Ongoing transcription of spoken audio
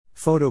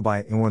Photo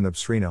by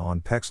Iwanthapsrina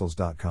on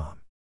Pexels.com.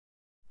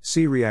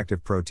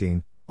 C-reactive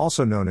protein,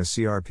 also known as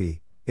CRP,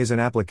 is an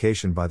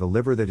application by the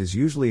liver that is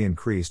usually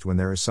increased when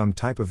there is some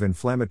type of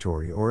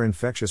inflammatory or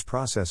infectious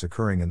process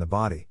occurring in the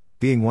body,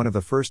 being one of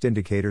the first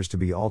indicators to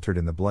be altered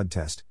in the blood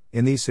test,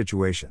 in these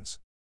situations.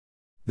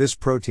 This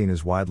protein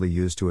is widely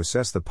used to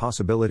assess the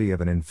possibility of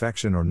an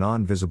infection or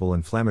non-visible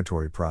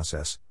inflammatory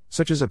process,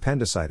 such as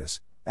appendicitis,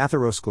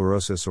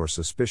 atherosclerosis, or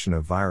suspicion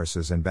of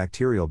viruses and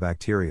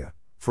bacteria,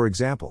 for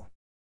example.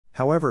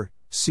 However,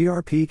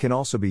 CRP can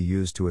also be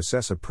used to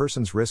assess a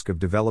person's risk of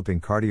developing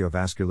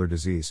cardiovascular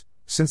disease,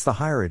 since the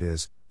higher it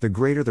is, the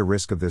greater the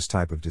risk of this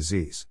type of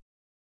disease.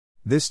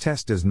 This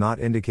test does not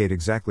indicate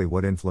exactly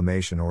what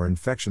inflammation or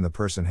infection the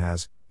person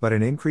has, but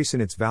an increase in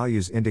its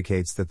values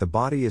indicates that the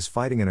body is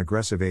fighting an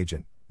aggressive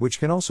agent, which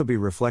can also be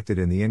reflected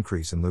in the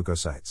increase in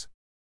leukocytes.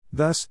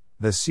 Thus,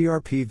 the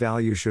CRP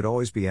value should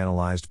always be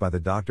analyzed by the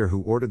doctor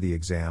who ordered the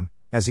exam,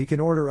 as he can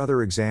order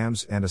other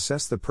exams and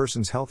assess the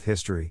person's health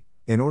history,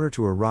 in order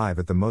to arrive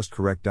at the most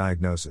correct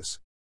diagnosis.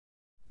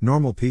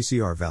 Normal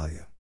PCR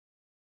value.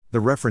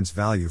 The reference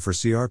value for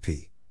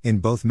CRP, in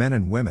both men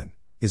and women,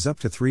 is up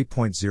to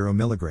 3.0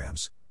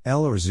 mg,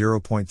 L or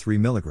 0.3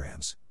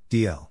 mg,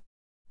 DL.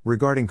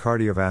 Regarding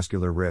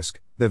cardiovascular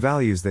risk, the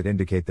values that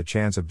indicate the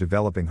chance of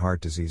developing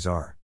heart disease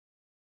are: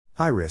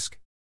 high risk,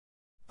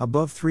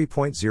 above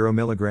 3.0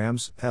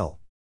 mg, L.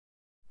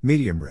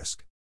 Medium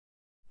risk,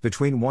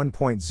 between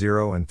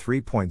 1.0 and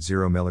 3.0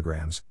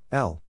 mg,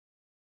 L.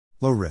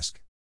 Low risk,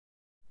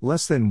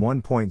 less than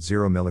 1.0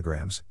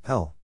 mg,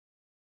 L.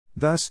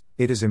 Thus,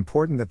 it is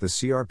important that the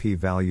CRP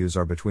values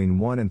are between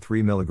 1 and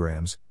 3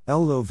 mg,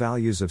 L. Low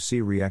values of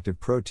C-reactive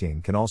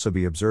protein can also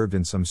be observed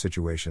in some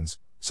situations,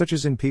 such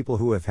as in people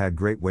who have had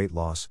great weight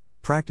loss,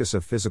 practice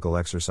of physical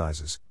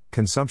exercises,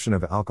 consumption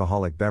of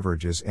alcoholic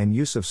beverages, and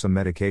use of some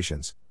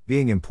medications,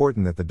 being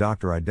important that the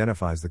doctor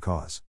identifies the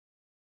cause.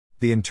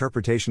 The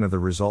interpretation of the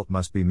result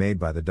must be made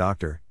by the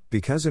doctor,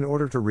 because in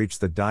order to reach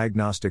the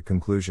diagnostic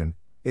conclusion,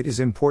 it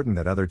is important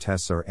that other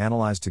tests are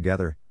analyzed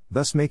together,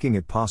 thus making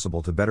it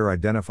possible to better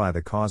identify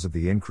the cause of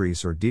the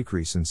increase or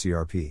decrease in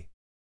CRP.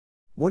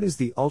 What is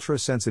the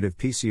ultra-sensitive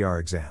PCR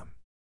exam?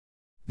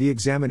 The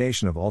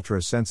examination of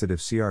ultra-sensitive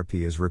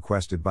CRP is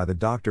requested by the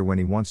doctor when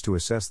he wants to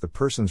assess the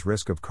person's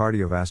risk of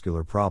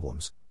cardiovascular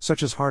problems,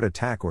 such as heart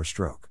attack or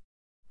stroke.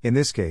 In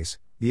this case,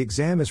 the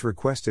exam is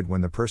requested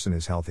when the person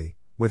is healthy,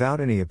 without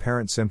any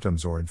apparent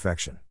symptoms or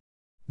infection.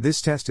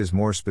 This test is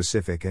more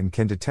specific and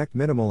can detect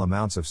minimal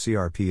amounts of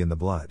CRP in the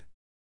blood.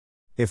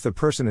 If the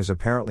person is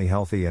apparently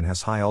healthy and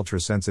has high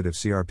ultrasensitive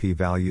CRP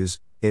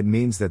values, it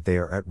means that they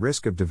are at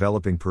risk of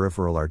developing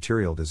peripheral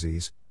arterial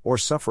disease, or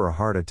suffer a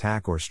heart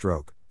attack or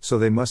stroke, so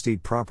they must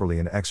eat properly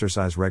and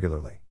exercise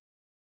regularly.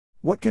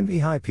 What can be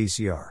high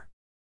PCR?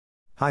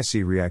 High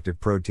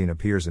C-reactive protein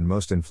appears in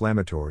most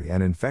inflammatory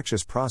and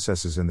infectious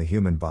processes in the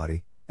human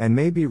body, and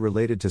may be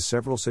related to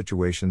several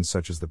situations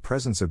such as the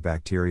presence of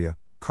bacteria,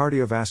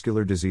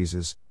 cardiovascular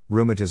diseases,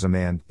 rheumatism,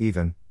 and,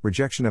 even,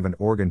 rejection of an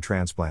organ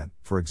transplant,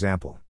 for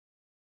example.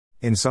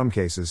 In some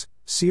cases,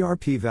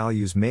 CRP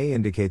values may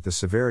indicate the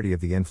severity of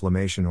the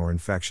inflammation or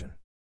infection.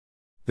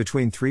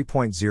 Between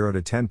 3.0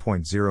 to 10.0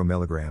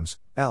 mg,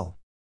 L.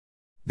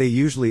 They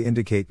usually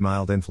indicate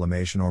mild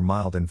inflammation or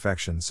mild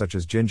infection such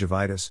as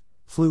gingivitis,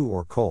 flu,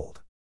 or cold.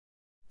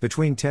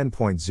 Between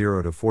 10.0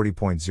 to 40.0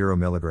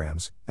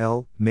 mg,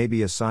 L, may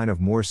be a sign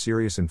of more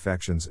serious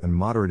infections and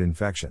moderate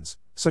infections,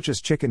 such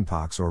as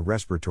chickenpox or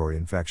respiratory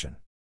infection.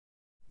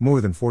 More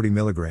than 40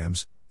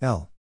 mg,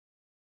 L,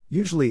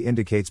 usually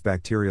indicates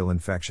bacterial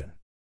infection.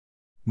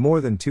 More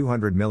than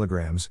 200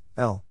 mg,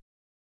 L,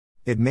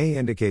 it may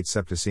indicate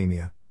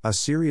septicemia, a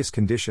serious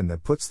condition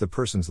that puts the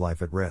person's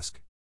life at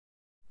risk.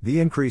 The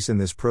increase in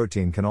this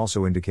protein can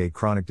also indicate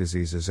chronic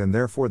diseases, and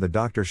therefore the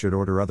doctor should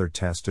order other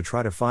tests to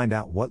try to find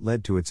out what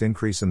led to its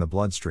increase in the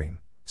bloodstream,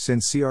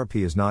 since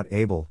CRP is not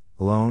able,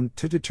 alone,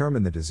 to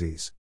determine the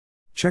disease.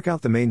 Check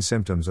out the main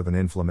symptoms of an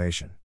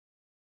inflammation.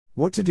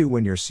 What to do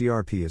when your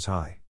CRP is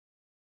high.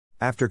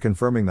 After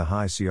confirming the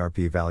high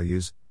CRP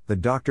values, the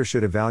doctor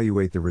should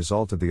evaluate the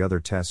result of the other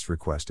tests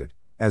requested,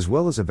 as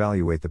well as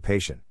evaluate the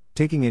patient,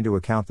 taking into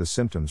account the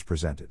symptoms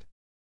presented.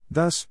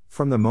 Thus,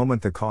 from the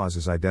moment the cause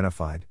is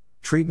identified,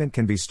 treatment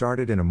can be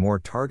started in a more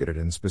targeted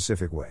and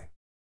specific way.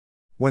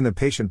 When the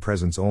patient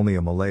presents only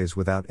a malaise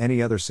without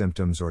any other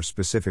symptoms or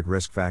specific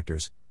risk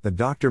factors, the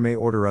doctor may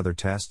order other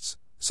tests,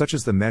 such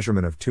as the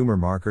measurement of tumor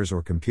markers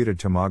or computed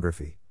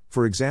tomography,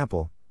 for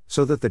example,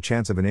 so that the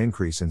chance of an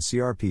increase in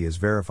CRP is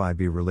verified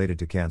be related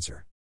to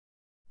cancer.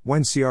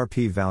 When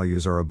CRP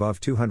values are above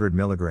 200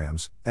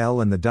 mg,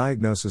 L, and the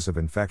diagnosis of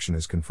infection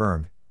is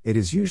confirmed, it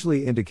is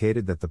usually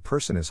indicated that the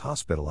person is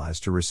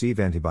hospitalized to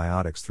receive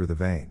antibiotics through the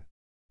vein.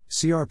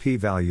 CRP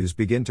values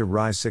begin to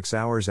rise 6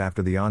 hours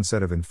after the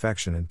onset of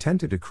infection and tend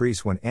to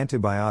decrease when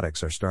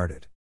antibiotics are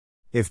started.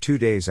 If 2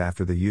 days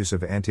after the use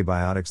of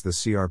antibiotics the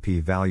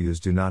CRP values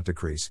do not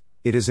decrease,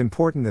 it is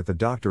important that the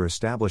doctor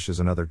establishes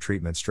another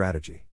treatment strategy.